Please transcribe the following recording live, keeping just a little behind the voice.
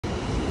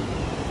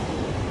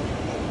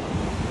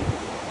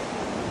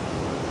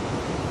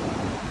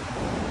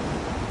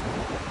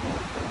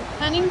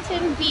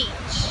Huntington Beach.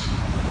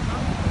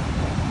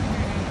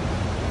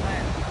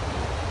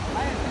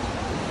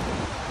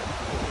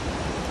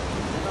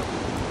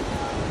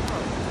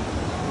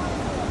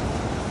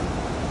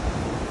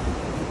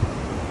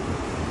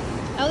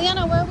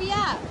 Eliana, where are we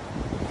at?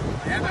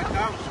 Eliana,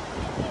 come.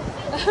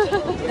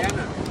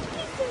 Eliana.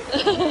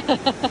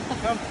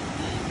 Come.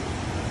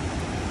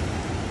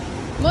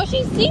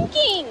 Moshi's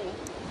sinking.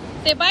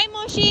 Say bye,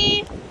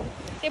 Moshi.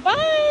 Say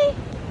bye.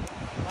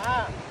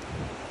 Bye.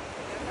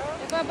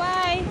 Say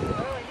bye-bye.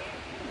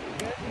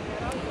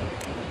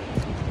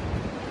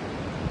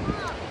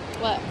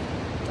 What?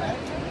 I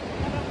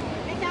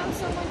found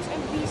so much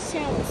of these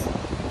shells.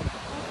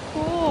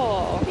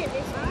 Cool. Look at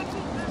this.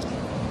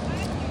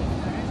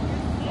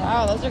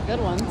 Wow, those are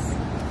good ones.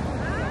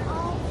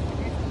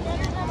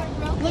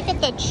 Look at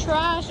the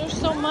trash. There's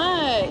so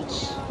much.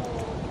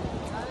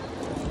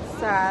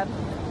 Sad.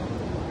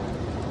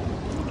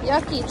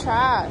 Yucky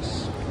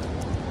trash.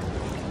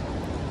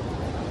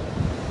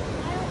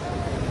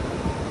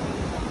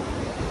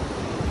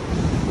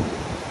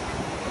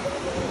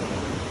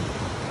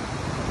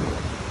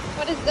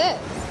 What is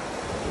this?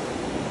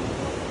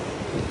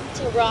 It's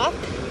a rock.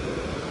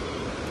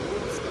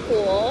 It's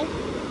cool.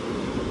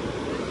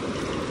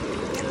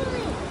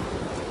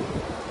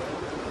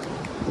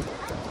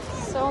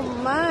 So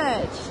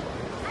much.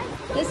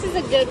 This is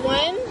a good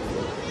one.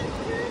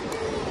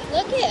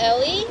 Look at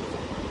Ellie.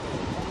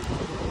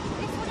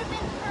 This would have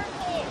been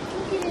perfect.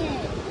 Look at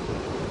it.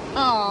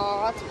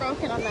 Oh, it's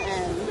broken on the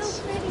end.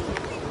 So pretty.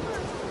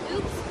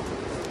 Oops.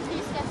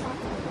 Please get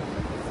something.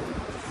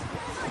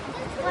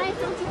 Why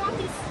don't you want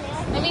these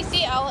snacks? Let me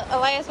see,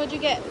 Elias, what'd you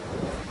get?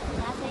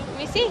 Nothing. Let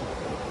me see.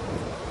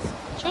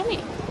 Show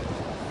me.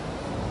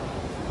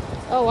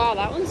 Oh wow,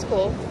 that one's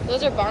cool.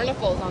 Those are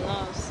barnacles on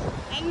those.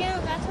 I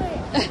know, that's what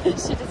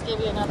She just gave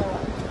you another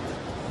one.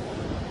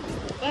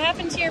 What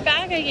happened to your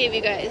bag I gave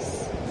you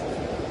guys?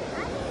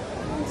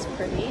 That's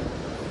pretty.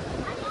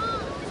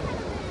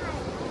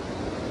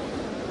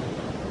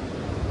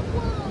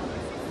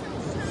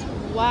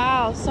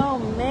 Wow, so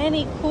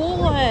many cool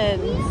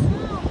ones.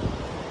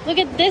 Look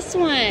at this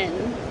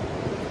one.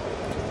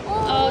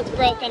 Oh, it's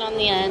broken on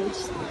the end.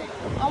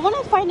 I want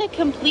to find a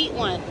complete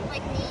one.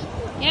 like me.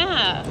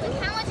 Yeah. Look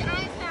how much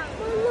I found.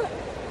 Oh, look.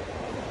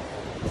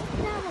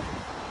 No.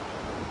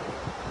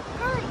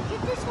 Alright,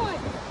 get this one.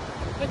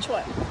 Which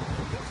one?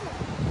 This one.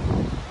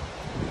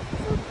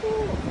 So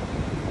cool.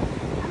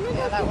 I'm gonna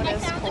Yeah, go that one I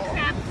is found cool. the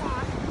crab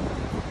claw.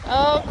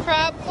 Oh,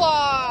 crab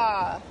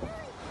claw.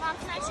 Mom,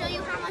 can I show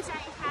you how much I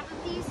have of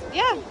these?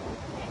 Yeah.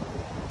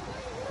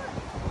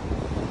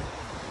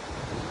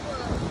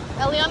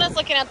 Eliana's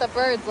looking at the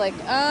birds like,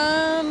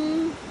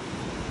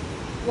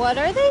 what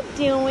are they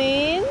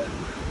doing?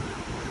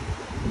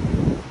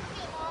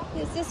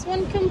 Is this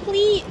one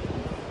complete?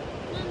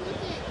 Mom,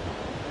 look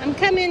at. I'm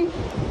coming.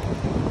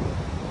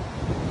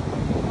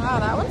 Wow,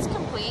 that one's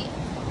complete.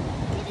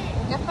 Look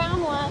at it. I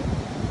found one.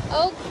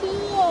 Oh,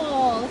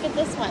 cool. Look at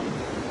this one.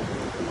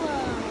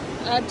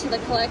 Whoa. Add to the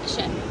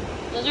collection.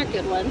 Those are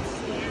good ones.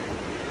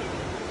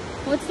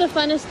 What's the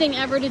funnest thing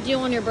ever to do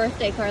on your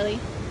birthday, Carly?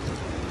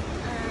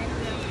 I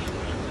don't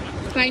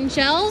know. Find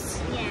shells?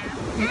 Yeah.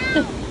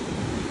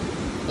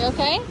 You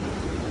okay?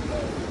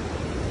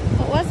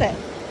 What was it?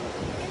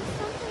 It's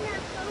something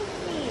that poked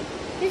me.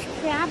 This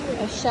crab A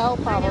was. shell, I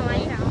know, probably.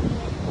 I found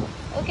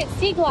it. Look at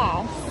sea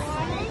glass.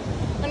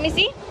 Let me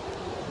see.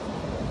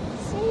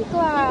 Sea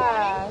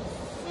glass.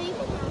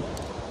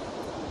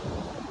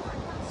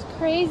 It's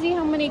crazy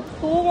how many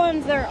cool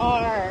ones there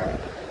are.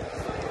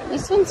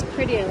 This one's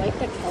pretty. I like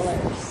the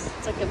colors.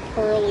 It's like a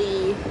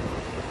pearl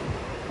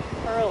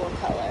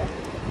color.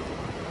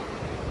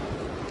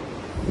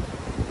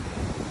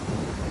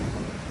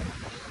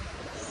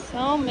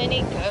 So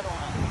many good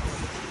ones.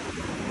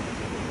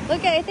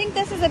 Look, I think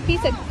this is a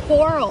piece of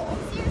coral.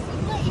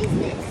 Seriously, what is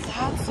this?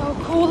 That's so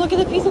cool. Look at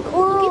the piece of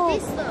coral. Look at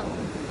this though.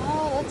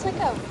 Oh, that's like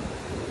a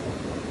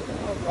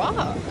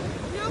rock.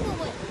 No, but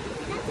what?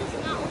 That does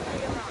not look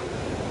like a rock.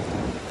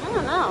 I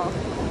don't know.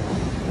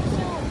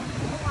 So,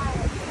 wow.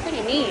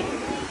 Pretty neat.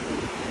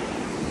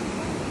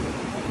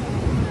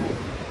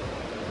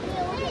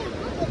 Hey,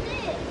 look at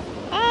this.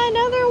 Ah,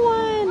 another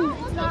one.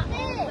 It's not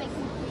all the way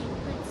complete,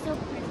 but it's so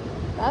pretty.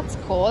 That's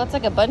cool. That's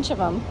like a bunch of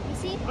them. You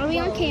see? Are we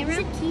on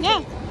camera?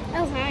 Yeah.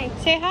 Oh, hi.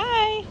 Say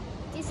hi.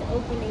 Just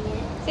opening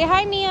it. Say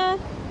hi, Mia.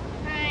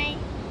 Hi.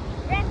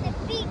 We're at the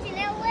beach in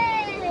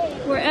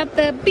LA. We're at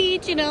the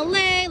beach in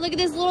LA. Look at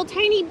this little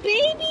tiny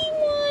baby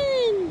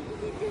one.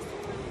 Look at this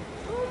one.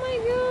 Oh my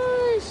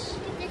gosh.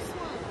 Look at this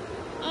one.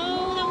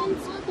 Oh, that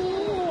one's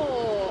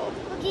cool.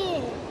 Look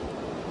at it.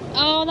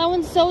 Oh, that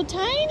one's so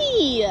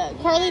tiny.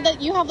 Carly,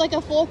 that you have like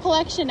a full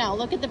collection now.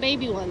 Look at the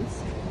baby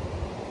ones.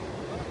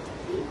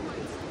 Big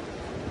ones.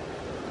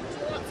 Do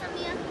you want some,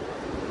 Mia?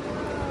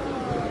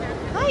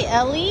 Hi,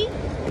 Ellie.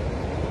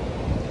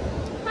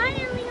 Hi,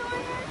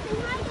 Eliana. Say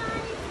hi,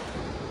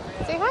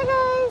 guys. Say hi,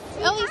 guys.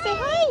 Ellie, say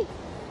hi.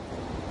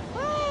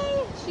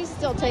 Hi. She's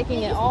still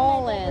taking it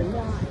all in.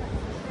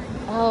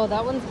 Oh,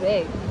 that one's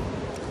big.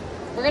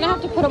 We're gonna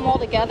have to put them all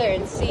together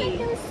and Like see.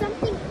 there was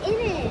something in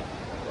it.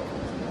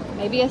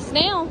 Maybe a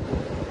snail.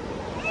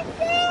 That's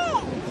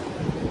it.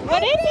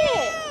 What is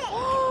it?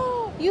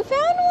 Oh, you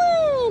found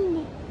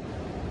one.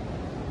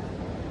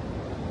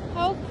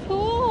 How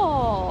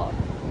cool.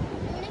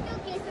 I'm gonna go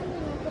get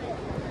something real quick.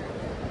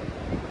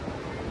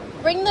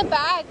 Bring the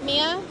bag,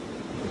 Mia.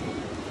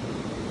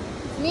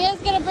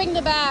 Mia's gonna bring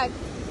the bag.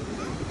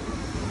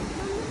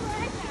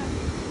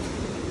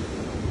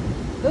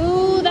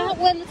 Ooh, that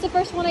one, that's the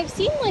first one I've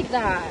seen like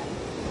that.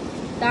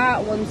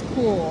 That one's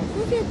cool.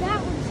 Look at that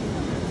one.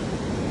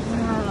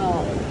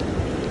 Wow.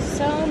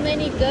 So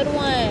many good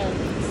ones.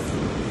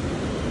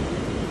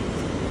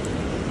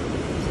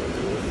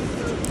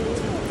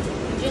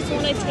 I just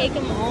want to take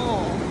them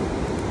all.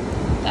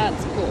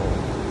 That's cool.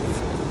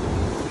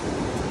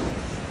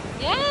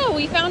 Yeah,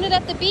 we found it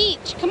at the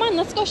beach. Come on,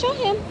 let's go show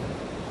him.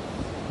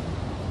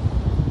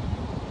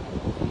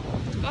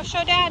 Go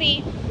show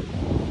Daddy.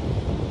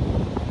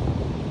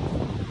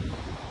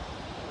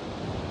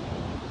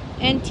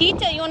 And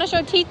Tita, you want to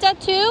show Tita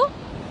too?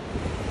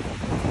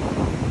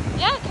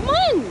 Yeah, come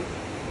on.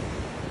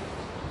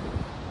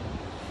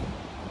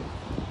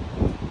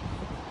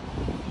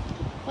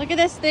 Look at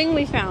this thing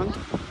we found.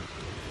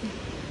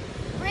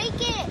 Break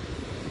it.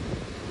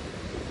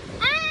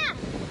 Ah!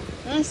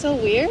 That's so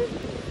weird.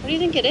 What do you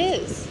think it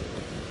is?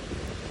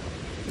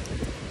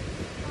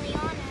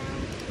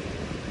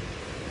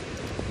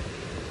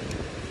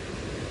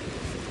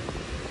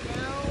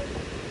 No.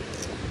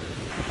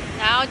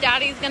 Now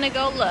Daddy's gonna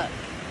go look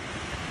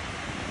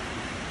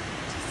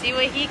to see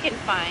what he can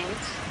find.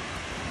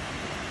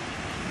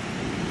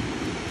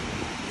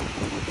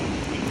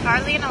 And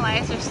Carly and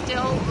Elias are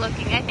still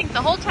looking. I think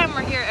the whole time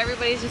we're here,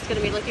 everybody's just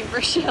gonna be looking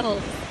for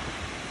shells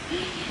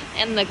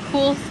and the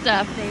cool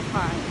stuff they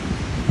find.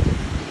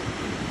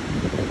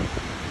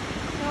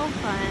 So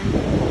fun.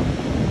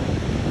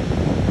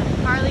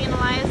 Carly and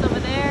Elias over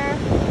there.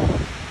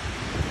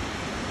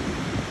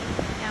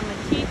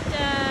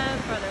 Yamatita,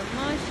 Brother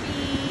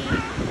Moshi,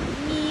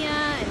 Mia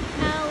and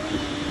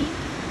Kelly,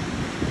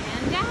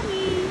 and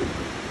Daddy.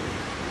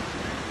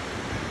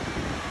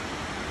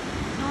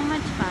 So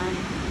much fun.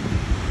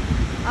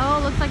 Oh,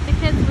 looks like the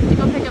kids went to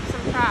go pick up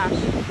some trash.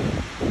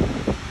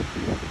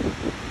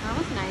 That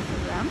was nice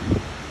of them.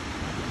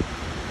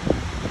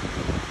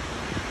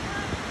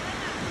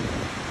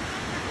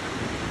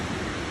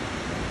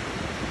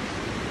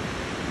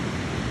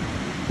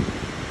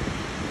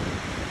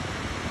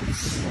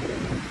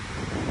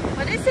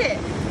 What is it?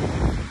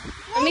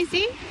 Let me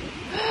see.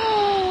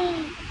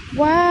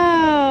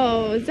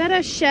 Wow, is that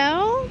a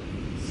shell?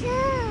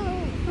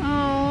 Shell.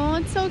 Oh,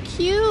 it's so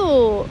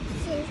cute.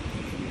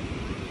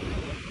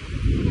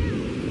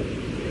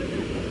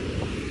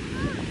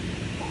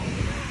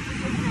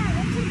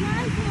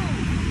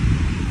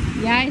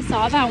 Yeah, I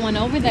saw that one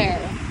over there.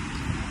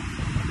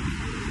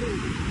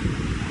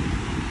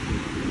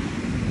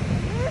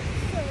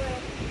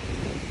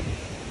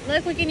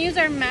 Look, we can use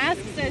our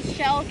masks as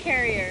shell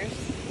carriers.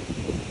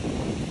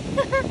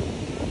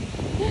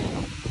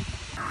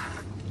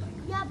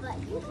 Yeah, but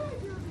you gotta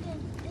do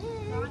this.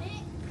 Got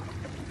it?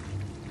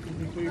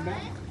 You put your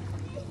back?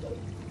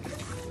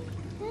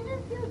 Does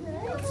it feel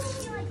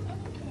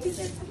good? Is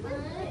it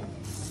fun?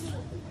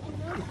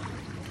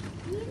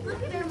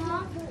 Look at her,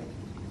 Mom.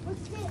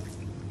 What's this?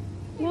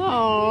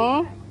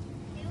 Aww.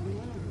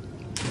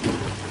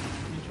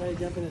 You try to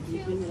jump in a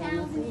deep end without 2,000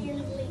 nothing?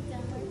 years later.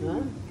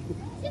 Huh?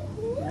 Is it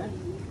cool? Yeah?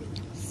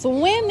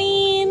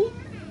 Swimming.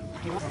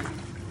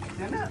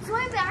 Stand up.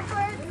 Swim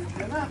backwards.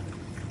 Stand up.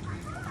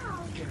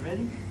 Okay,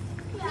 ready?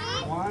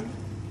 Yeah. One.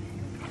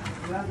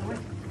 Get out of the way.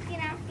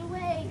 Get out the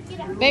way. Get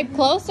out. Babe,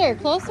 closer,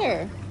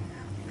 closer.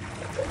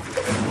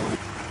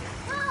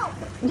 Oh!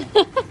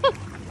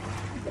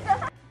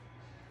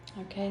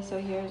 Okay, so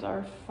here's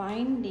our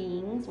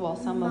findings. Well,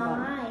 some of them.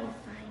 My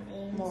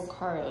findings. Well,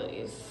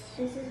 Carly's.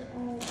 This is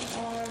all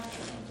our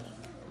findings.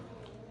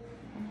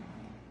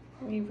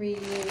 We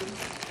reused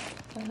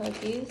the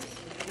Huggies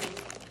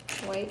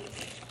white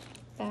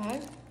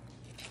bag.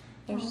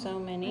 There's so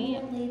many.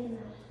 And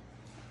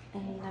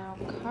now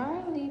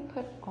Carly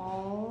put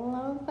all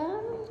of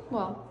them.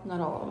 Well, not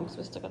all of them because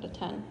we still got a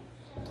 10.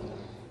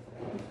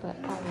 But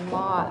a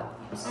lot.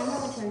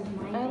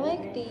 I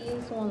like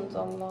these ones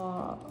a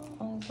lot.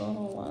 These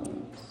little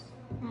ones.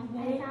 I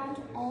found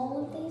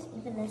all of these,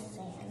 even this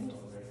sand.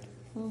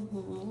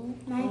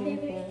 My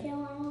favorite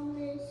kill on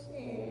this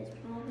is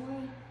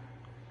probably,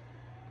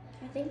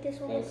 I think this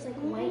one looks like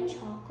white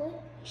chocolate.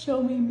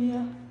 Show me,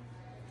 Mia.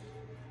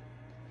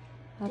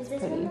 That's Does this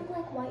pretty. one look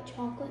like white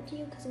chocolate to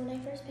you? Because when I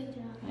first picked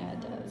it up, Yeah, it I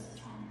thought does. was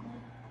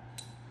chocolate.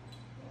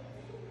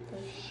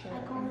 For sure. I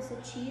call this a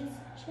cheese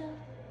shell.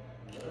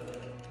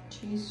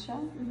 Cheese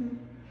shell?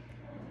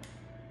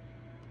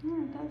 Yeah,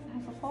 it does. It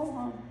has a hole,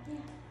 huh?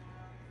 Yeah.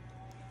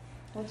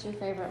 What's your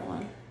favorite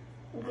one?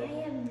 I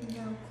have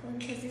no clue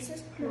because this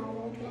is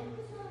purple.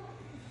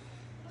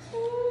 I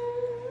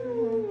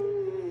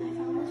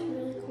found this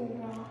really cool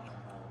rock.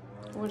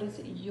 What is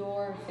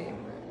your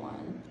favorite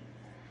one?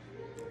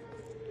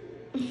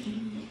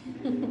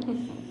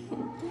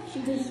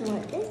 She just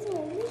went this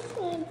one, this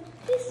one,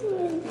 this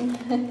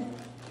one.